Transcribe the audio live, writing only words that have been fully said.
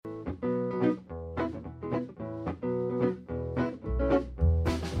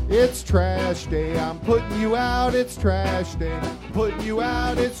It's trash day, I'm putting you out, it's trash day. Putting you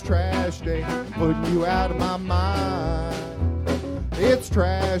out, it's trash day. Putting you out of my mind. It's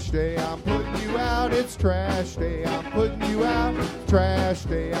trash day, I'm putting you out, it's trash day. I'm putting you out, trash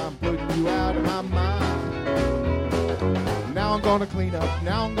day, I'm putting you out of my mind. Now I'm gonna clean up,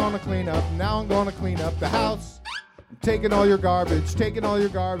 now I'm gonna clean up, now I'm gonna clean up the house. I'm taking all your garbage, taking all your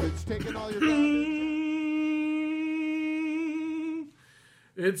garbage, taking all your garbage.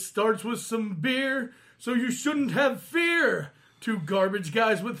 It starts with some beer, so you shouldn't have fear. Two garbage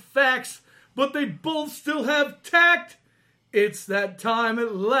guys with facts, but they both still have tact. It's that time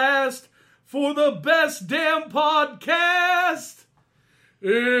at last for the best damn podcast.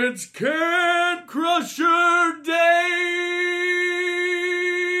 It's Can Crusher Day.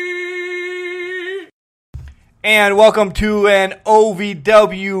 And welcome to an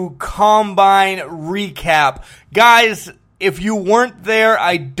OVW Combine Recap. Guys, if you weren't there,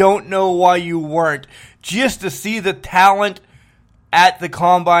 I don't know why you weren't. Just to see the talent at the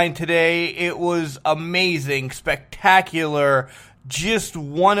Combine today, it was amazing, spectacular, just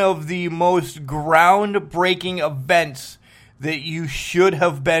one of the most groundbreaking events that you should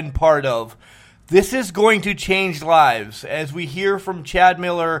have been part of. This is going to change lives. As we hear from Chad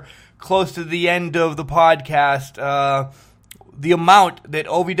Miller close to the end of the podcast, the amount that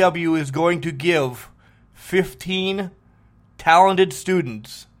OVW is going to give 15 talented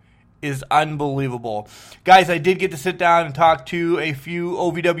students is unbelievable. Guys, I did get to sit down and talk to a few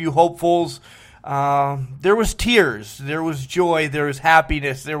OVW hopefuls. There was tears, there was joy, there was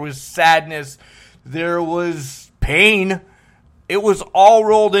happiness, there was sadness, there was pain. It was all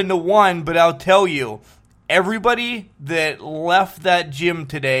rolled into one, but I'll tell you, everybody that left that gym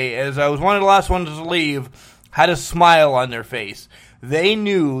today, as I was one of the last ones to leave, had a smile on their face. They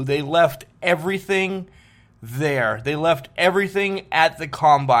knew they left everything there. They left everything at the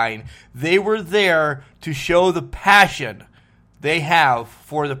Combine. They were there to show the passion they have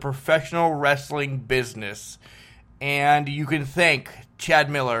for the professional wrestling business. And you can thank Chad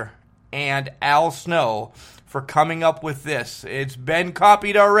Miller and Al Snow for coming up with this. It's been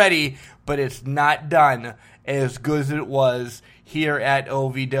copied already, but it's not done as good as it was here at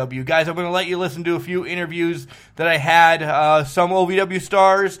OVW. Guys, I'm going to let you listen to a few interviews that I had. Some OVW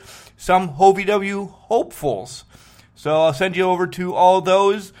stars, some OVW hopefuls. So I'll send you over to all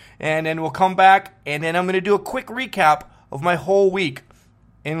those, and then we'll come back, and then I'm going to do a quick recap of my whole week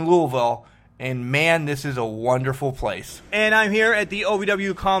in Louisville. And man, this is a wonderful place. And I'm here at the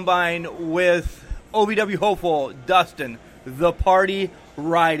OVW Combine with OVW hopeful Dustin, the Party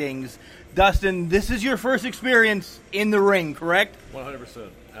Ridings. Dustin, this is your first experience in the ring, correct? 100%,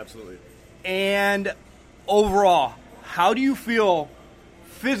 absolutely. And overall, how do you feel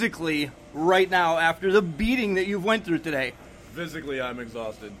physically right now after the beating that you've went through today? Physically, I'm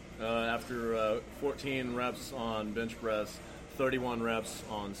exhausted. After 14 reps on bench press, 31 reps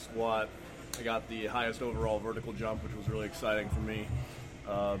on squat, I got the highest overall vertical jump, which was really exciting for me.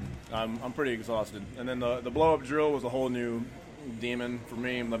 I'm pretty exhausted. And then the blow-up drill was a whole new demon for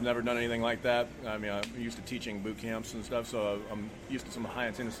me. I've never done anything like that. I mean, I'm used to teaching boot camps and stuff, so I'm used to some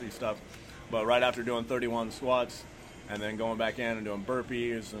high-intensity stuff. But right after doing 31 squats and then going back in and doing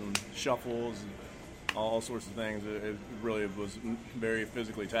burpees and shuffles and all sorts of things, it really was very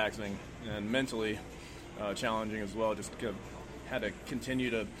physically taxing and mentally challenging as well. Just had to continue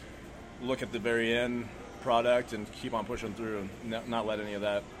to look at the very end product and keep on pushing through and not let any of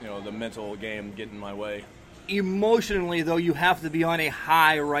that, the mental game get in my way. Emotionally, though, you have to be on a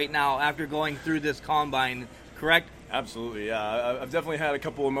high right now after going through this Combine, correct? Absolutely, yeah. I've definitely had a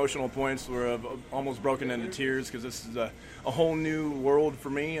couple emotional points where I've almost broken into tears because this is a whole new world for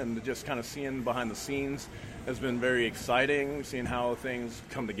me, and just kind of seeing behind the scenes has been very exciting. Seeing how things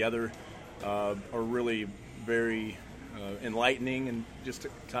come together are really very enlightening, and just to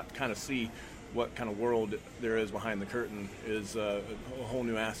kind of see what kind of world there is behind the curtain is a whole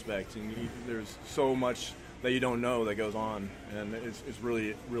new aspect, and there's so much that you don't know that goes on, and it's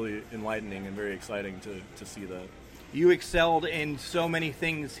really, really enlightening and very exciting to see that. You excelled in so many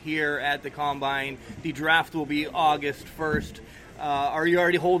things here at the Combine. The draft will be August 1st. Are you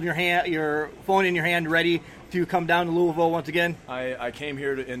already holding your phone in your hand, ready to come down to Louisville once again? I came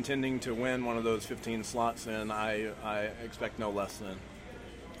here intending to win one of those 15 slots, and I expect no less than,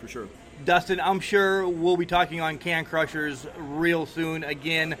 for sure. Dustin, I'm sure we'll be talking on Can Crushers real soon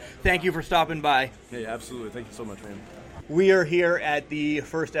again. Thank you for stopping by. Yeah, absolutely. Thank you so much, man. We are here at the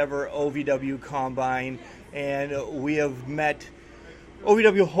first ever OVW Combine, and we have met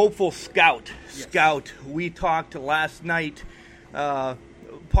OVW hopeful Scout. Yes. Scout, we talked last night,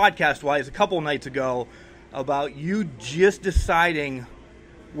 podcast-wise, a couple nights ago, about you just deciding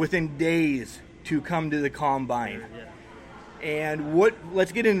within days to come to the Combine. Yeah. And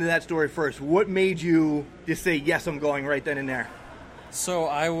let's get into that story first. What made you just say, yes, I'm going right then and there? So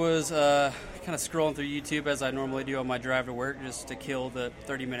I was kind of scrolling through YouTube as I normally do on my drive to work, just to kill the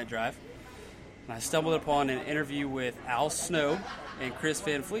 30-minute drive. And I stumbled upon an interview with Al Snow and Chris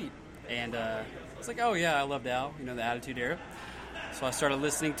Van Fleet. And I was like, oh, yeah, I loved Al, the Attitude Era. So I started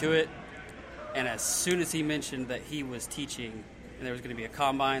listening to it. And as soon as he mentioned that he was teaching and there was going to be a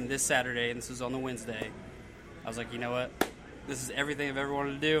Combine this Saturday, and this was on the Wednesday, I was like, you know what? This is everything I've ever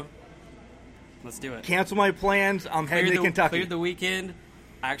wanted to do. Let's do it. Cancel my plans. I'm heading to Kentucky. Cleared the weekend.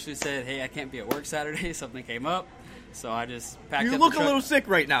 I actually said, hey, I can't be at work Saturday. Something came up. So I just packed up. You look the a truck. little sick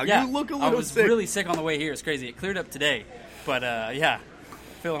right now. Yeah, You look a little sick. I was really sick on the way here. It's crazy. It cleared up today. But, yeah,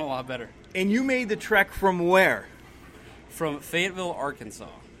 feeling a lot better. And you made the trek from where? From Fayetteville, Arkansas.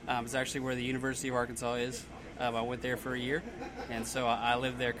 It's actually where the University of Arkansas is. I went there for a year. And so I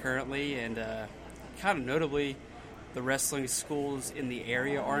live there currently. And kind of notably, the wrestling schools in the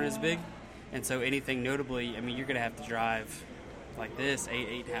area aren't as big. And so anything notably, you're going to have to drive like this,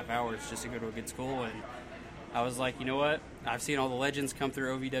 8.5 hours just to go to a good school. And I was like, you know what? I've seen all the legends come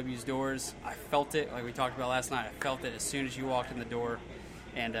through OVW's doors. I felt it, like we talked about last night. I felt it as soon as you walked in the door.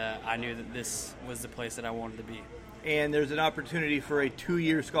 And I knew that this was the place that I wanted to be. And there's an opportunity for a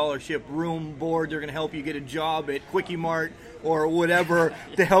 2-year scholarship, room, board. They're going to help you get a job at Quickie Mart or whatever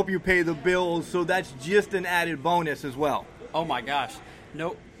to help you pay the bills. So that's just an added bonus as well. Oh, my gosh.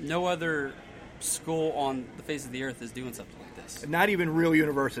 No other school on the face of the earth is doing something like this. Not even real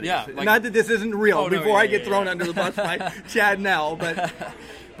universities. Yeah, not that this isn't real. Oh, no, before I yeah, get thrown under the bus by Chad Nell, but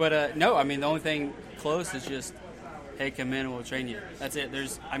But no, the only thing close is just, hey, come in and we'll train you. That's it.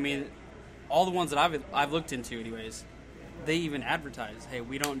 All the ones that I've looked into anyways, they even advertise, hey,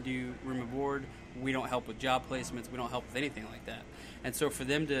 we don't do room and board, we don't help with job placements, we don't help with anything like that. And so for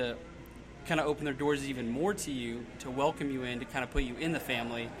them to kind of open their doors even more to you, to welcome you in, to kind of put you in the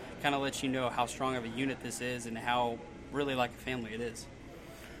family, kind of let you know how strong of a unit this is and how really like a family it is.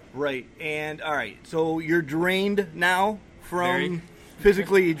 Right. And all right, so you're drained now Very.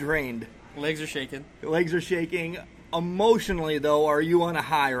 Physically drained. Legs are shaking. Legs are shaking. Emotionally, though, are you on a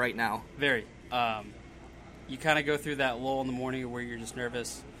high right now? Very. You kind of go through that lull in the morning where you're just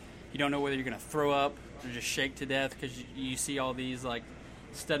nervous. You don't know whether you're going to throw up or just shake to death because you see all these like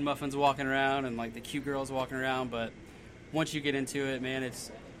stud muffins walking around and like the cute girls walking around. But once you get into it, man,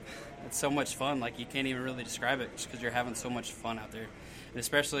 it's so much fun. Like you can't even really describe it just because you're having so much fun out there. And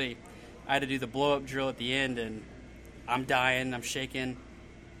especially, I had to do the blow up drill at the end, and I'm dying, I'm shaking.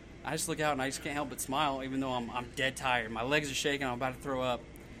 I just look out and I just can't help but smile, even though I'm dead tired. My legs are shaking, I'm about to throw up.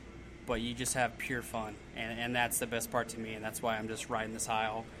 But you just have pure fun, and that's the best part to me, and that's why I'm just riding this high.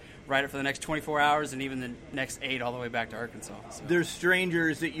 I'll ride it for the next 24 hours and even the next 8 all the way back to Arkansas. So. There's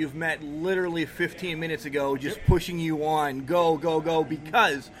strangers that you've met literally 15 minutes ago just pushing you on, go, go, go,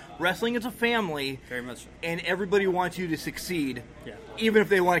 because wrestling is a family. Very much so. And everybody wants you to succeed, Yeah. even if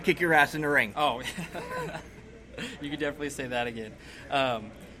they want to kick your ass in the ring. Oh, you could definitely say that again.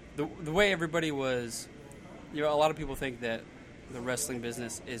 The way everybody was, a lot of people think that the wrestling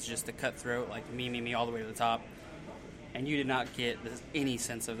business is just a cutthroat, like me, all the way to the top. And you did not get any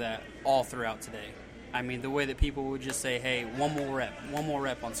sense of that all throughout today. The way that people would just say, hey, one more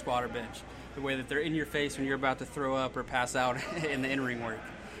rep on squat or bench. The way that they're in your face when you're about to throw up or pass out in the in-ring work.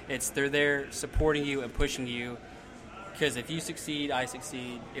 They're there supporting you and pushing you, because if you succeed, I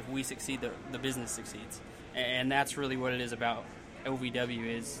succeed. If we succeed, the business succeeds. And that's really what it is about OVW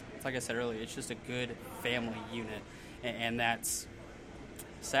is, like I said earlier, it's just a good family unit. And that's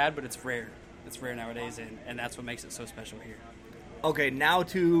sad, but it's rare. It's rare nowadays, and that's what makes it so special here. Okay, now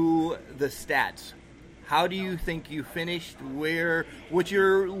to the stats. How do you think you finished? What's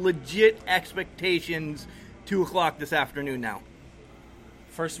your legit expectations 2 o'clock this afternoon now?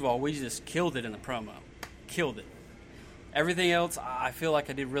 First of all, we just killed it in the promo. Killed it. Everything else, I feel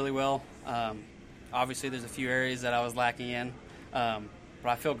like I did really well. Obviously, there's a few areas that I was lacking in. But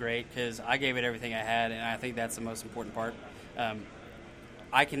I feel great because I gave it everything I had, and I think that's the most important part.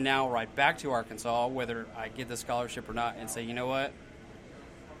 I can now ride back to Arkansas, whether I get the scholarship or not, and say, you know what?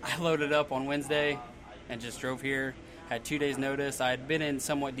 I loaded up on Wednesday and just drove here, had 2 days' notice. I had been in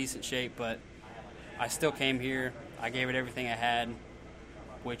somewhat decent shape, but I still came here. I gave it everything I had,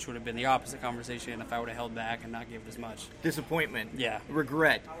 which would have been the opposite conversation if I would have held back and not give it as much. Disappointment. Yeah.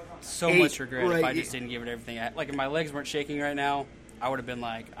 Regret. So much regret if I just didn't give it everything I had. Like, if my legs weren't shaking right now, I would have been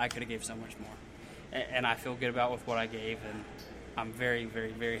like, I could have gave so much more. And I feel good about with what I gave, and I'm very,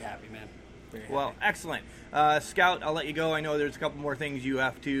 very, very happy, man. Very Well, happy. excellent. Scout, I'll let you go. I know there's a couple more things you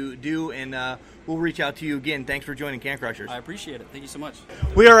have to do, and we'll reach out to you again. Thanks for joining Can Crushers. I appreciate it. Thank you so much.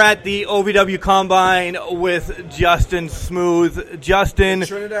 We are at the OVW Combine with Justin Smooth. Justin,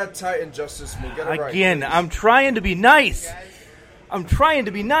 Trinidad Titan, Justin Smooth. Get it right. again, please. I'm trying to be nice. I'm trying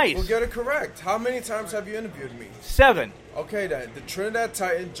to be nice. We'll get it correct. How many times have you interviewed me? 7. Okay, then. The Trinidad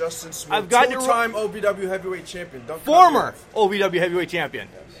Titan, Justin Smooth. I've got it two-time OVW heavyweight champion. Don't cut me Former off. OVW heavyweight champion.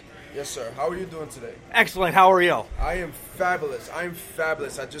 Yes, sir. How are you doing today? Excellent. How are you? I am fabulous.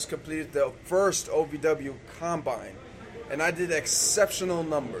 I just completed the first OVW Combine, and I did exceptional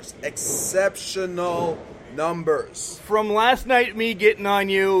numbers. Exceptional numbers. From last night, me getting on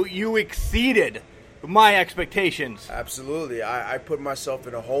you, you exceeded my expectations. Absolutely. I put myself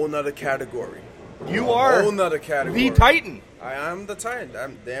in a whole nother category. You are whole nother category. the Titan. I am the Titan.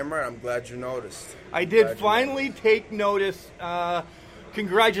 I'm damn right. I'm glad you noticed. I did Glad you finally take notice.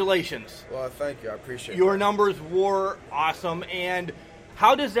 Congratulations. Well, thank you. I appreciate Your it. numbers were awesome. And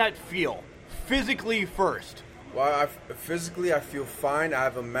how does that feel? Physically first. Well, physically, I feel fine. I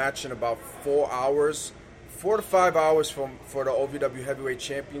have a match in about 4 hours, 4 to 5 hours for the OVW Heavyweight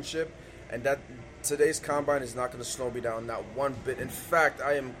Championship, and that today's combine is not going to slow me down, not one bit. In fact,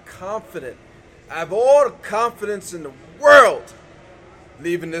 I am confident. I have all the confidence in the world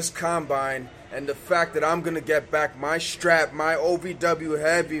leaving this combine, and the fact that I'm going to get back my strap, my OVW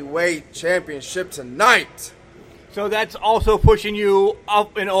Heavyweight Championship tonight. So that's also pushing you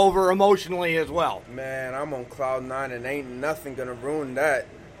up and over emotionally as well. Man, I'm on cloud 9, and ain't nothing going to ruin that.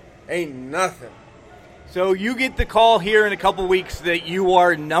 Ain't nothing. So you get the call here in a couple weeks that you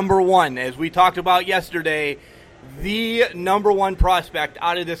are number one, as we talked about yesterday, the number one prospect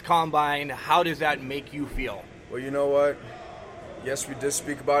out of this combine. How does that make you feel? Well, you know what? Yes, we did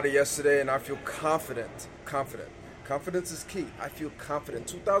speak about it yesterday, and I feel confident. Confidence is key. I feel confident,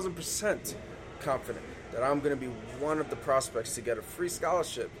 2,000% confident, that I'm going to be one of the prospects to get a free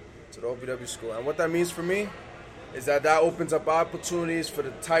scholarship to the OVW school. And what that means for me is that opens up opportunities for the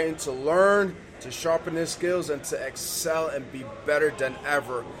Titan to learn, to sharpen their skills, and to excel and be better than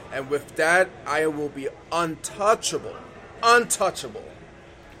ever. And with that, I will be untouchable. Untouchable.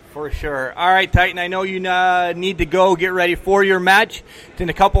 For sure. All right, Titan, I know you need to go get ready for your match. It's in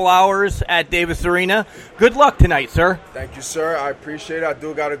a couple hours at Davis Arena. Good luck tonight, sir. Thank you, sir. I appreciate it. I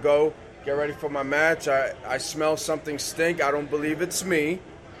do got to go get ready for my match. I smell something stink. I don't believe it's me,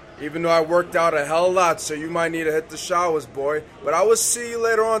 even though I worked out a hell of a lot, so you might need to hit the showers, boy. But I will see you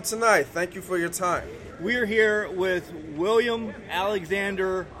later on tonight. Thank you for your time. We're here with William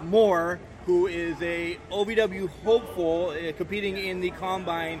Alexander Moore, who is a OVW hopeful competing in the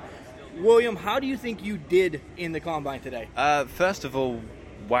Combine. William, how do you think you did in the Combine today? First of all,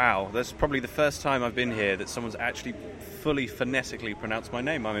 wow. That's probably the first time I've been here that someone's actually fully phonetically pronounced my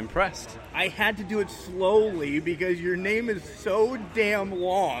name. I'm impressed. I had to do it slowly because your name is so damn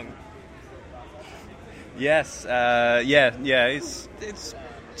long. Yes, yeah.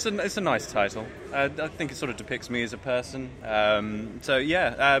 It's a nice title. I think it sort of depicts me as a person.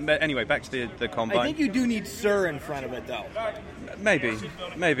 But anyway, back to the combine. I think you do need "sir" in front of it, though. Maybe.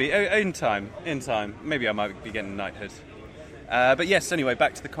 In time. Maybe I might be getting knighthood. But yes, anyway,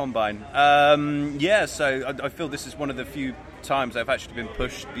 back to the combine. So I feel this is one of the few times I've actually been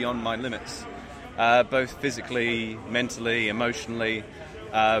pushed beyond my limits, both physically, mentally, emotionally.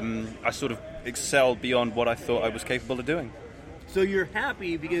 I sort of excelled beyond what I thought I was capable of doing. So you're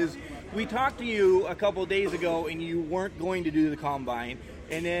happy because we talked to you a couple of days ago and you weren't going to do the combine,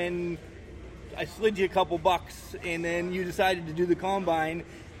 and then I slid you a couple bucks and then you decided to do the combine,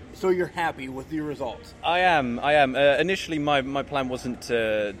 so you're happy with your results. I am. Initially my plan wasn't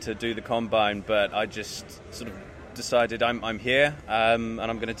to do the combine, but I just sort of decided I'm here, and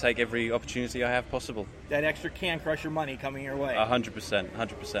I'm going to take every opportunity I have possible. That extra Can Crusher money coming your way.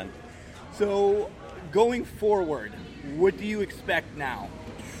 100%. So going forward, what do you expect now?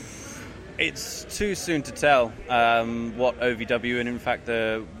 It's too soon to tell what OVW and in fact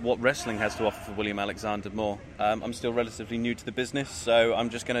what wrestling has to offer for William Alexander Moore. I'm still relatively new to the business, so I'm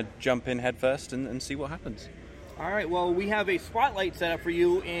just going to jump in head first and see what happens. All right, well, we have a spotlight set up for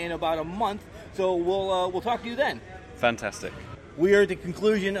you in about a month, so we'll talk to you then. Fantastic. We are at the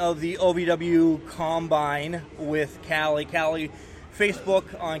conclusion of the OVW Combine with Callie. Callie, Facebook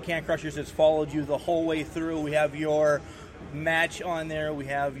on Can Crushers has followed you the whole way through. We have your match on there. We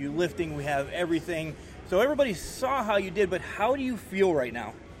have you lifting. We have everything. So everybody saw how you did, but how do you feel right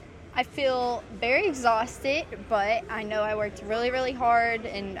now? I feel very exhausted, but I know I worked really, really hard,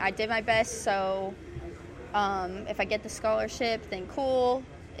 and I did my best. So if I get the scholarship, then cool.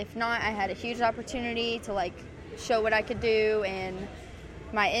 If not, I had a huge opportunity to, show what I could do, and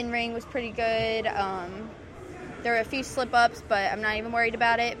My in-ring was pretty good. There were a few slip-ups, but I'm not even worried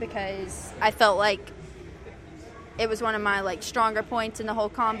about it because I felt like it was one of my stronger points in the whole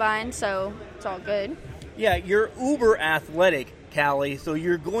combine, so it's all good. Yeah, you're uber athletic, Callie, so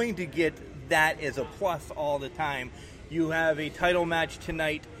you're going to get that as a plus all the time. You have a title match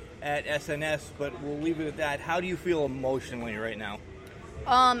tonight at SNS, but we'll leave it at that. How do you feel emotionally right now?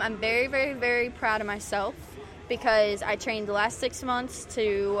 I'm very, very, very proud of myself because I trained the last 6 months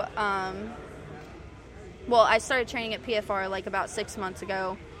to I started training at PFR about 6 months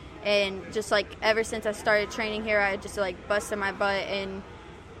ago, and just ever since I started training here, I just busted my butt. And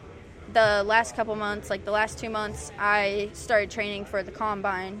the last couple months, the last 2 months, I started training for the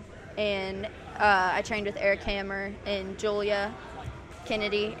Combine, and I trained with Eric Hammer and Julia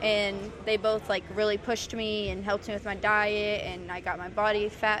Kennedy, and they both really pushed me and helped me with my diet, and I got my body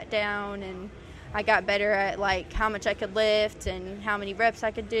fat down, and I got better at how much I could lift and how many reps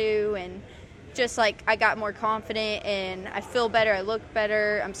I could do, and just I got more confident, and I feel better, I look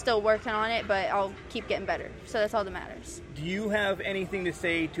better. I'm still working on it, but I'll keep getting better, so that's all that matters. Do you have anything to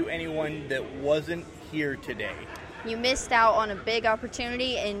say to anyone that wasn't here today? You missed out on a big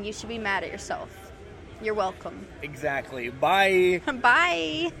opportunity, and you should be mad at yourself. You're welcome. Exactly. Bye.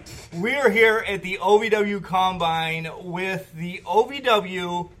 Bye. We're here at the OVW Combine with the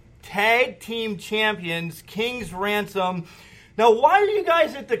OVW Tag Team Champions, King's Ransom. Now, why are you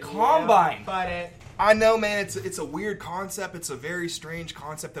guys at the Combine? I know, man, it's a weird concept. It's a very strange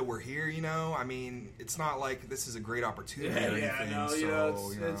concept that we're here, you know? I mean, it's not like this is a great opportunity or anything.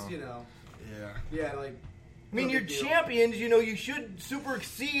 Yeah, I mean, you're champions, you should super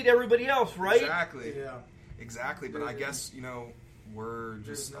exceed everybody else, right? Exactly. Yeah. Exactly, but I guess, we're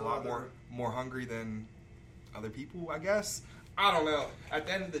just a lot more hungry than other people, I guess. I don't know. At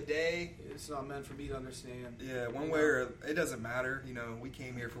the end of the day, it's not meant for me to understand. Yeah, one way or it doesn't matter. We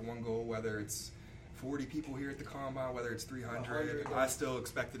came here for one goal, whether it's 40 people here at the Combine, whether it's 300. I still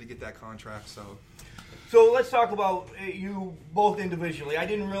expected to get that contract, So let's talk about you both individually. I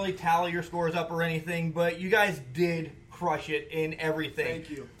didn't really tally your scores up or anything, but you guys did crush it in everything. Thank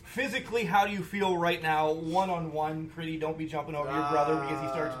you. Physically, how do you feel right now, one-on-one? Pretty, don't be jumping over your brother because he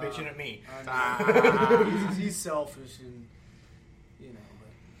starts bitching at me. He's selfish, and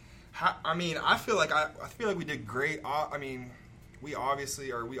I feel like we did great. I mean, we always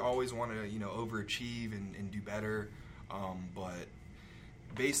want to overachieve and do better, but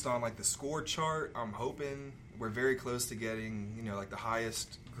based on the score chart, I'm hoping we're very close to getting the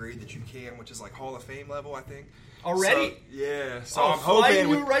highest grade that you can, which is Hall of Fame level, I think. Already? So, yeah. So I'm hoping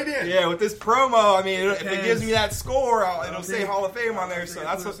with this promo, I mean, if it gives me that score, it'll say Hall of Fame on there. So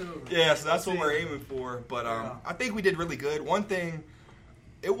that's what we're aiming for. But I think we did really good. One thing,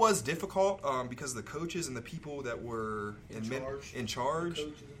 it was difficult because the coaches and the people that were in charge.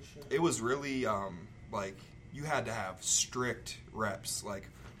 It was really you had to have strict reps,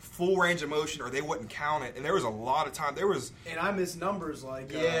 full range of motion, or they wouldn't count it. And there was a lot of time. And I missed numbers.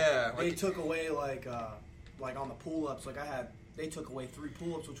 They took away on the pull-ups. They took away 3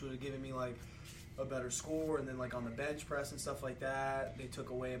 pull-ups, which would have given me a better score. And then on the bench press and stuff like that, they took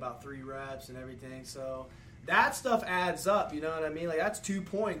away about 3 reps and everything. So that stuff adds up. You know what I mean? That's 2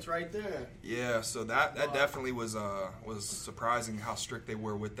 points right there. Yeah. So that definitely was surprising how strict they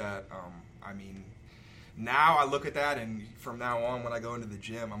were with that. I mean, now I look at that, and from now on, when I go into the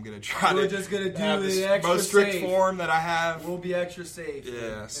gym, I'm gonna try We're just gonna do the extra most strict safe form that I have. We'll be extra safe.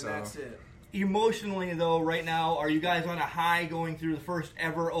 Yeah, and so that's it. Emotionally, though, right now, are you guys on a high going through the first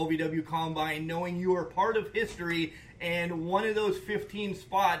ever OVW Combine, knowing you are part of history, and one of those 15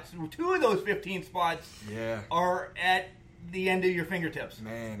 spots, 2 of those 15 spots, are at the end of your fingertips?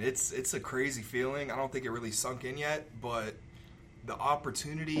 Man, it's a crazy feeling. I don't think it really sunk in yet, but the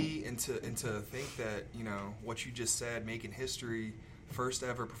opportunity and to think that, what you just said, making history, first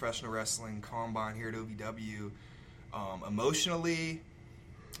ever professional wrestling combine here at OVW, emotionally,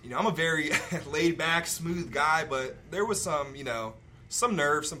 I'm a very laid back, smooth guy, but there was some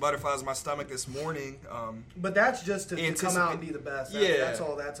nerves, some butterflies in my stomach this morning. But that's just to come out and be the best. That's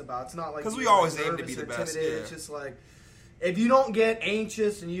all that's about. It's not because we always aim to be the best. Yeah. It's just if you don't get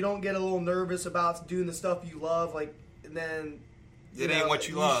anxious and you don't get a little nervous about doing the stuff you love, then it ain't what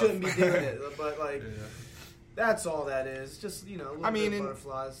you love. You shouldn't be doing it. But that's all that is. Just a little bit of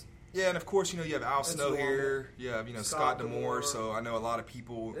butterflies. Yeah, and of course, you have Al Snow here. You have, Scott D'Amore. So I know a lot of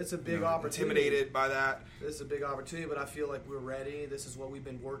people. It's a big opportunity. Intimidated by that. It's a big opportunity, but I feel like we're ready. This is what we've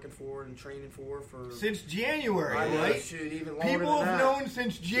been working for and training for since January, right? Shoot, even longer people than have that. known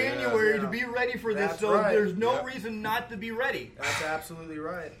since January to be ready for this, so there's no reason not to be ready. That's absolutely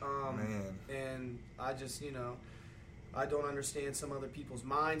right. Man, and I just I don't understand some other people's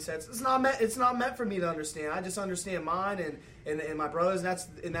mindsets. It's not meant for me to understand. I just understand mine and my brothers,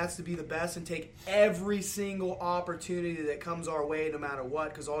 and that's to be the best and take every single opportunity that comes our way, no matter what,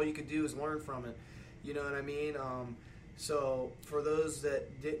 because all you can do is learn from it. You know what I mean? So for those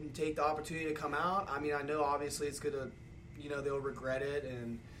that didn't take the opportunity to come out, I mean, I know obviously it's gonna, they'll regret it,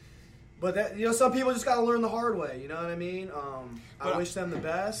 but that, some people just got to learn the hard way. You know what I mean? I wish them the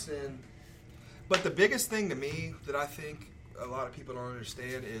best. But the biggest thing to me that I think a lot of people don't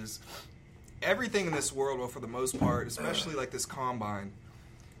understand is everything in this world, well, for the most part, especially like this combine,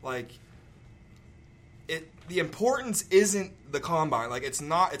 like the importance isn't the combine. Like it's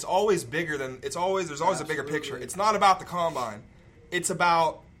always bigger than there's always a bigger picture. It's not about the combine. It's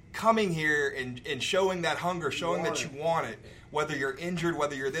about coming here and showing that hunger, showing that you want it. Whether you're injured,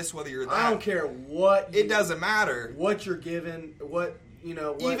 whether you're this, whether you're that. I don't care what. It doesn't matter what you're given.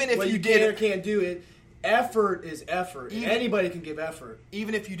 Even if you can or can't do it. Effort is effort. Anybody can give effort.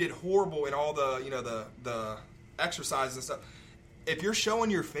 Even if you did horrible in all the the exercises and stuff, if you're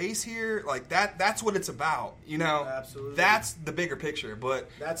showing your face here, like that's what it's about. Absolutely. That's the bigger picture. But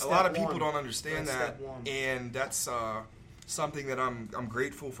a lot of people don't understand that, step one. And that's something that I'm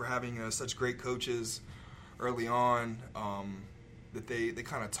grateful for having such great coaches early on. That they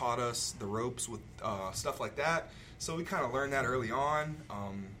kind of taught us the ropes with stuff like that. So we kind of learned that early on.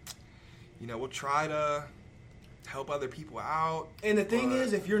 We'll try to help other people out. And the thing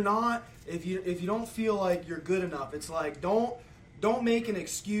is, if you don't feel like you're good enough, it's like don't make an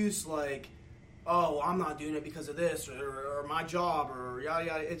excuse like, oh, I'm not doing it because of this or my job or yada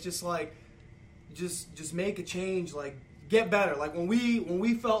yada. It's just like just make a change. Like get better. Like when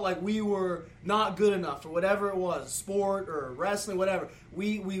we felt like we were not good enough for whatever it was, sport or wrestling, whatever,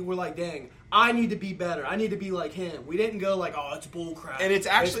 we were like, dang, I need to be better. I need to be like him. We didn't go like, oh, it's bull crap. And it's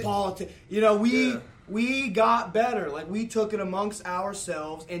actually politics. We got better. Like we took it amongst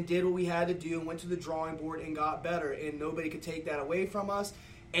ourselves and did what we had to do and went to the drawing board and got better. And nobody could take that away from us.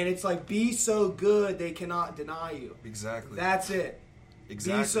 And it's like, be so good they cannot deny you. Exactly. That's it.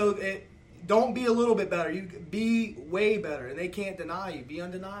 Exactly. Don't be a little bit better. You be way better, and they can't deny you. Be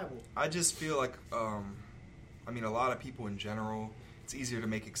undeniable. I just feel like, a lot of people in general, it's easier to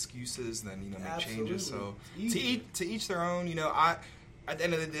make excuses than make Absolutely. Changes. So to each their own. At the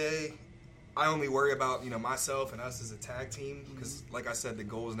end of the day, I only worry about myself and us as a tag team because, like I said, the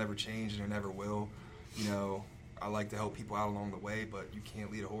goals never change and it never will. I like to help people out along the way, but you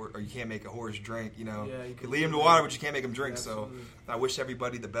can't lead a horse, or you can't make a horse drink. You can lead him to water, but you can't make him drink. Absolutely. So I wish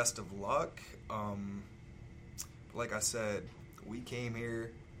everybody the best of luck. Like I said, we came here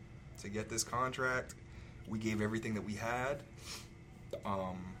to get this contract. We gave everything that we had.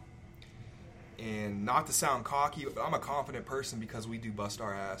 And not to sound cocky, but I'm a confident person because we do bust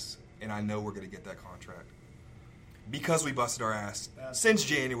our ass, and I know we're going to get that contract. Because we busted our ass since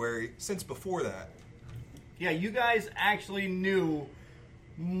January, since before that. Yeah, you guys actually knew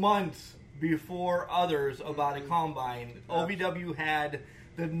months before others about a combine. OVW had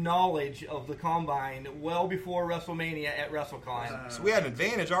the knowledge of the combine well before WrestleMania at WrestleCon. So we had an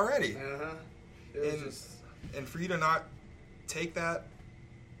advantage already. Uh-huh. And for you to not take that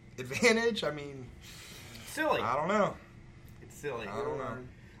advantage, silly. I don't know. It's silly. I don't know.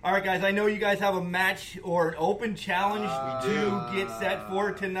 All right, guys, I know you guys have a match or an open challenge to get set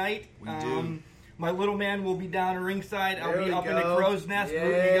for tonight. We do. My little man will be down at ringside. I'll There be we up in go. the crow's nest Yeah.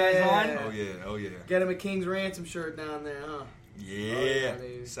 rooting you guys on. Oh yeah. Get him a King's Ransom shirt down there, huh? Yeah.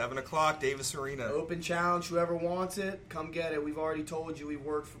 Baby. 7 o'clock, Davis Arena. Open challenge. Whoever wants it, come get it. We've already told you we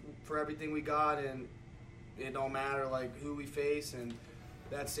worked for everything we got, and it don't matter like who we face. And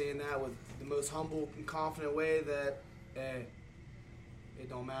that's saying that with the most humble and confident way that, hey, it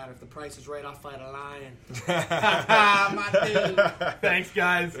don't matter. If the price is right, I'll fight a lion. My dude. Thanks,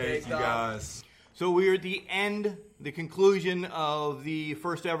 guys. Thank you, guys. So we're at the conclusion of the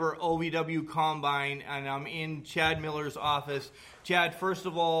first ever OVW Combine, and I'm in Chad Miller's office. Chad, first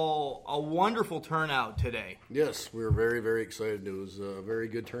of all, a wonderful turnout today. Yes, we were very, very excited. It was a very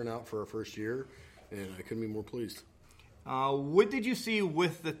good turnout for our first year, and I couldn't be more pleased. What did you see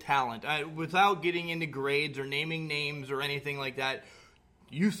with the talent? Without getting into grades or naming names or anything like that,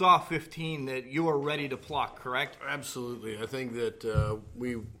 you saw 15 that you were ready to pluck, correct? Absolutely. I think that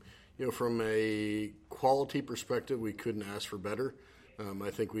we... from a quality perspective, we couldn't ask for better.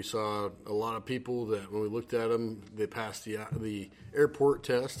 I think we saw a lot of people that when we looked at them, they passed the airport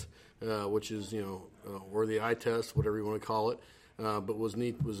test, which is, or the eye test, whatever you want to call it. But was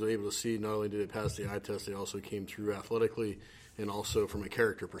able to see not only did it pass the eye test, they also came through athletically and also from a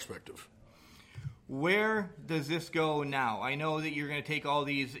character perspective. Where does this go now? I know that you're going to take all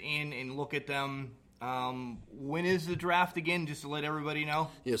these in and look at them When is the draft again, just to let everybody know?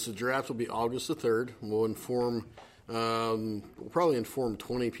 Yes, the draft will be August the 3rd. We'll probably inform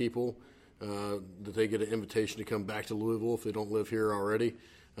 20 people that they get an invitation to come back to Louisville if they don't live here already.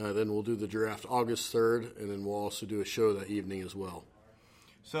 Then we'll do the draft August 3rd, and then we'll also do a show that evening as well.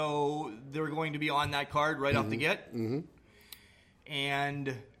 So they're going to be on that card right off the get? Mm-hmm.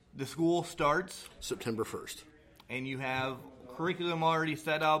 And the school starts? September 1st. And you have curriculum already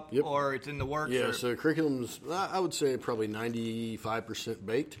set up, Yep. or it's in the works? Yeah, so curriculum's, I would say, probably 95%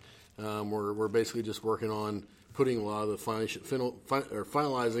 baked. We're basically just working on putting a lot of the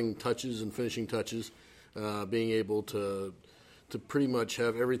finalizing touches and finishing touches, being able to pretty much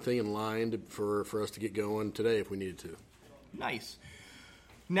have everything in line for us to get going today if we needed to. Nice.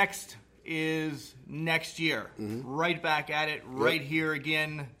 Next is next year. Mm-hmm. Right back at it, right here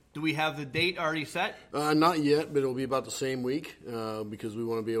again. Do we have the date already set? Not yet, but it'll be about the same week because we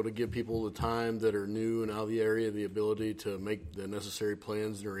want to be able to give people the time that are new and out of the area the ability to make the necessary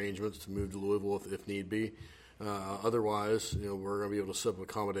plans and arrangements to move to Louisville if need be. Otherwise, we're going to be able to set up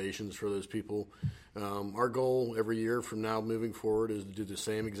accommodations for those people. Our goal every year from now moving forward is to do the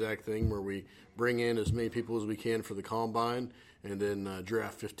same exact thing where we bring in as many people as we can for the Combine and then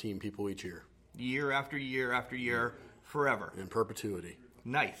draft 15 people each year. Year after year after year, forever. In perpetuity.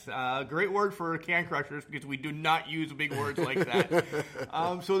 Nice. Great word for can crushers because we do not use big words like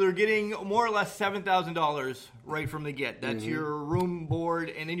that. So they're getting more or less $7,000 right from the get. That's your room, board,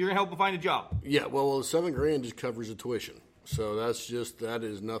 and then you're going to help them find a job. Yeah, well, $7,000 just covers the tuition. So that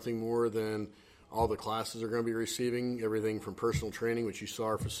is nothing more than all the classes are going to be receiving, everything from personal training, which you saw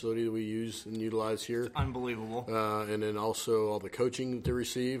our facility that we use and utilize here. It's unbelievable. And then also all the coaching that they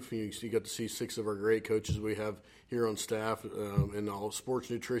receive. You got to see 6 of our great coaches we have here on staff, and all sports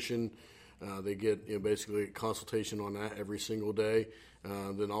nutrition. They get basically a consultation on that every single day.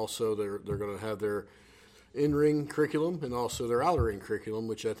 Then also they're going to have their in-ring curriculum and also their outer-ring curriculum,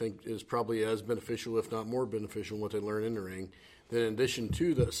 which I think is probably as beneficial, if not more beneficial, than what they learn in the ring. Then in addition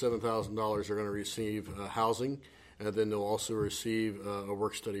to that $7,000, they're going to receive housing, and then they'll also receive a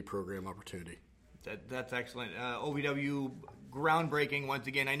work-study program opportunity. That's excellent. OVW groundbreaking once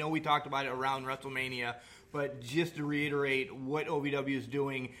again. I know we talked about it around WrestleMania, but just to reiterate what OVW is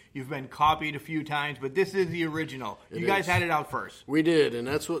doing, you've been copied a few times, but this is the original. You guys had it out first. We did, and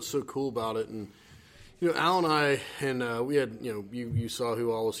that's what's so cool about it. And Al and I, and we had, you saw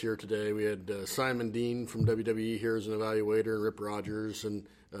who all was here today. We had Simon Dean from WWE here as an evaluator, and Rip Rogers, and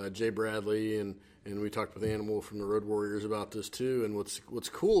Jay Bradley, and we talked with Animal from the Road Warriors about this too. And what's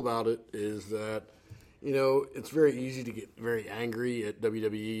cool about it is that, it's very easy to get very angry at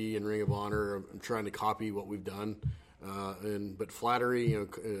WWE and Ring of Honor trying to copy what we've done. But flattery,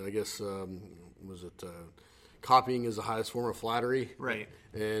 I guess, copying is the highest form of flattery. Right.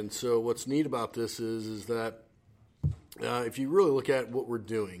 And so what's neat about this is that if you really look at what we're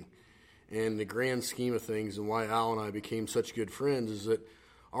doing and the grand scheme of things and why Al and I became such good friends is that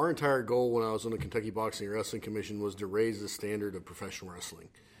our entire goal when I was on the Kentucky Boxing and Wrestling Commission was to raise the standard of professional wrestling.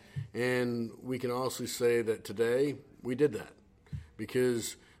 And we can honestly say that today we did that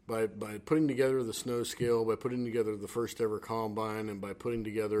because by putting together the snow scale, by putting together the first ever combine, and by putting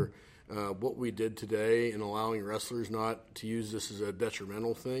together what we did today and allowing wrestlers not to use this as a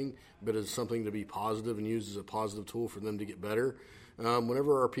detrimental thing, but as something to be positive and use as a positive tool for them to get better.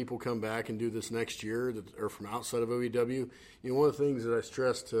 Whenever our people come back and do this next year that are from outside of OVW, one of the things that I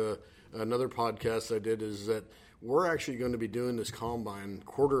stressed to another podcast I did is that we're actually going to be doing this combine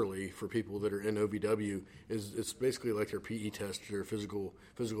quarterly for people that are in OVW. It's basically like their PE test, their physical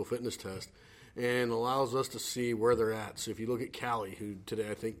fitness test, and allows us to see where they're at. So if you look at Callie, who today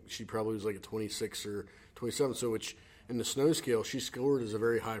I think she probably was like a 26 or 27, so which in the snow scale she scored as a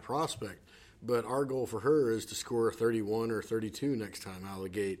very high prospect. But our goal for her is to score a 31 or 32 next time out of the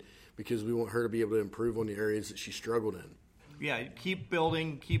gate because we want her to be able to improve on the areas that she struggled in. Yeah, keep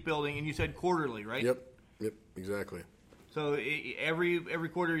building, and you said quarterly, right? Yep, exactly. So every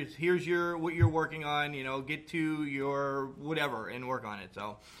quarter, here's what you're working on. Get to your whatever and work on it.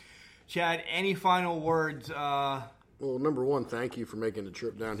 So, Chad, any final words? Well, number one, thank you for making the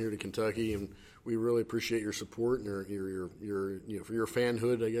trip down here to Kentucky, and we really appreciate your support and your for your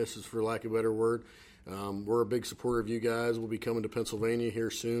fanhood, I guess is for lack of a better word. We're a big supporter of you guys. We'll be coming to Pennsylvania here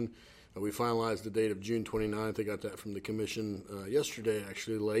soon. We finalized the date of June 29th. I got that from the commission yesterday,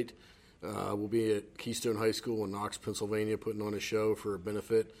 actually late. We'll be at Keystone High School in Knox, Pennsylvania, putting on a show for a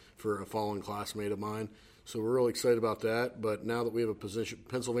benefit for a fallen classmate of mine. So we're really excited about that. But now that we have a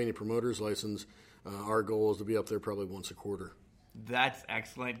Pennsylvania promoter's license, our goal is to be up there probably once a quarter. That's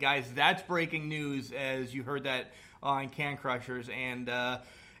excellent. Guys, that's breaking news as you heard that on Can Crushers. And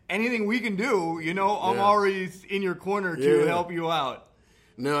anything we can do, I'm always in your corner to help you out.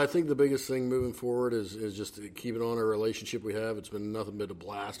 No, I think the biggest thing moving forward is just keeping on our relationship we have. It's been nothing but a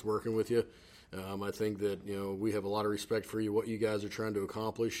blast working with you. I think that, we have a lot of respect for you, what you guys are trying to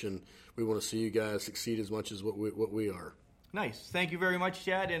accomplish, and we want to see you guys succeed as much as what we are. Nice. Thank you very much,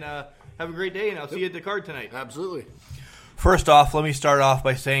 Chad, and have a great day, and I'll see you at the card tonight. Absolutely. First off, let me start off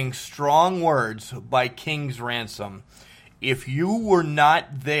by saying strong words by King's Ransom. If you were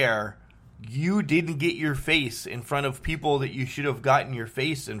not there, you didn't get your face in front of people that you should have gotten your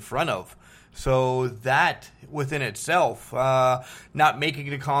face in front of. So that within itself, not making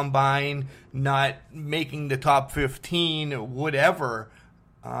the combine, not making the top 15, whatever,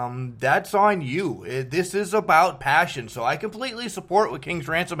 that's on you. This is about passion. So I completely support what King's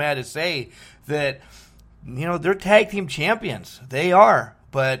Ransom had to say, that, they're tag team champions. They are,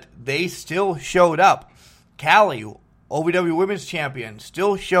 but they still showed up. Callie, OVW Women's Champion,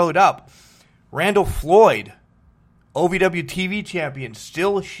 still showed up. Randall Floyd, OVW TV Champion,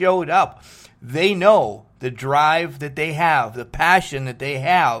 still showed up. They know the drive that they have, the passion that they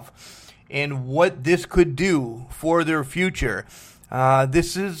have, and what this could do for their future.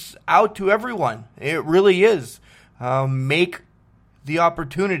 This is out to everyone. It really is. Make the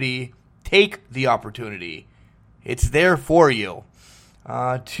opportunity. Take the opportunity. It's there for you.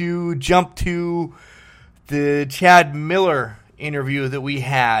 To jump to the Chad Miller interview that we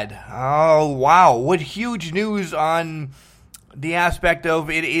had. Oh, wow. What huge news on the aspect of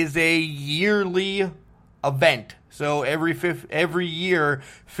it is a yearly event. So every year,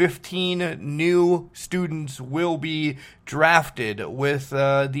 15 new students will be drafted with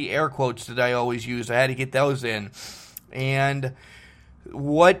the air quotes that I always use. I had to get those in. And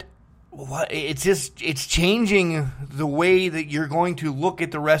it's changing the way that you're going to look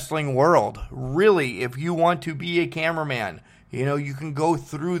at the wrestling world. Really, if you want to be a cameraman, you can go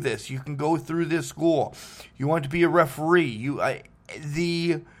through this. You can go through this school. You want to be a referee.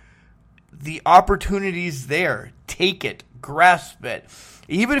 The opportunity's there. Take it. Grasp it.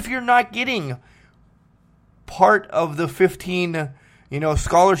 Even if you're not getting part of the 15,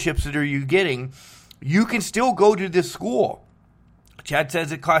 scholarships that you getting, you can still go to this school. Chad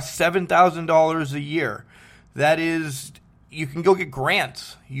says it costs $7,000 a year. That is, you can go get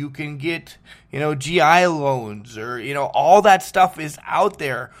grants. You can get, GI loans, or, all that stuff is out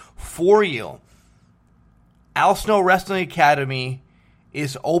there for you. Al Snow Wrestling Academy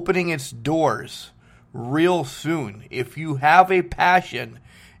is opening its doors real soon. If you have a passion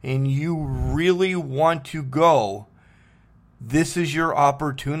and you really want to go, this is your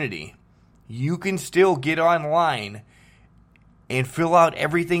opportunity. You can still get online and fill out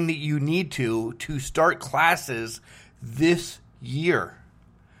everything that you need to start classes this year.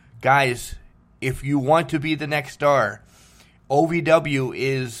 Guys, if you want to be the next star, OVW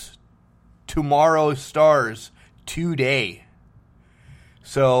is tomorrow's stars today.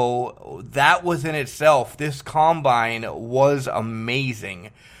 So that was in itself, this combine was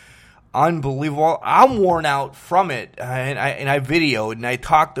amazing. Unbelievable. I'm worn out from it, and I videoed and I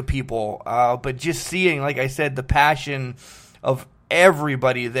talked to people, but just seeing, like I said, the passion of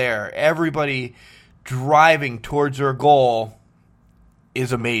everybody there, everybody driving towards their goal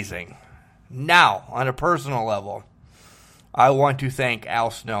is amazing. Now, on a personal level, I want to thank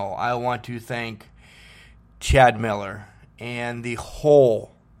Al Snow. I want to thank Chad Miller and the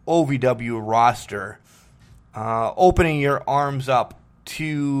whole OVW roster, opening your arms up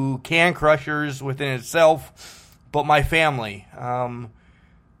to Can Crushers within itself, but my family,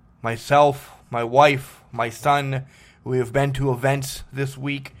 myself, my wife, my son. We have been to events this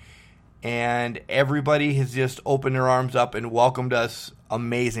week, and everybody has just opened their arms up and welcomed us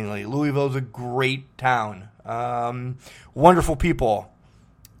amazingly. Louisville's a great town. Wonderful people.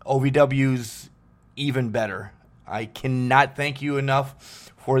 OVW's even better. I cannot thank you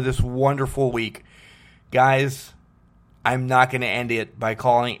enough for this wonderful week. Guys, I'm not going to end it by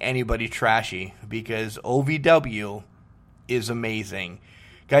calling anybody trashy, because OVW is amazing.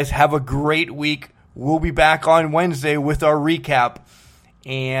 Guys, have a great week. We'll be back on Wednesday with our recap,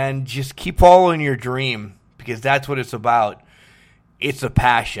 and just keep following your dream, because that's what it's about. It's a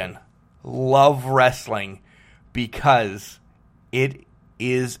passion. Love wrestling, because it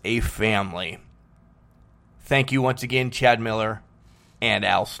is a family. Thank you once again, Chad Miller and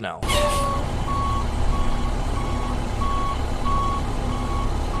Al Snow.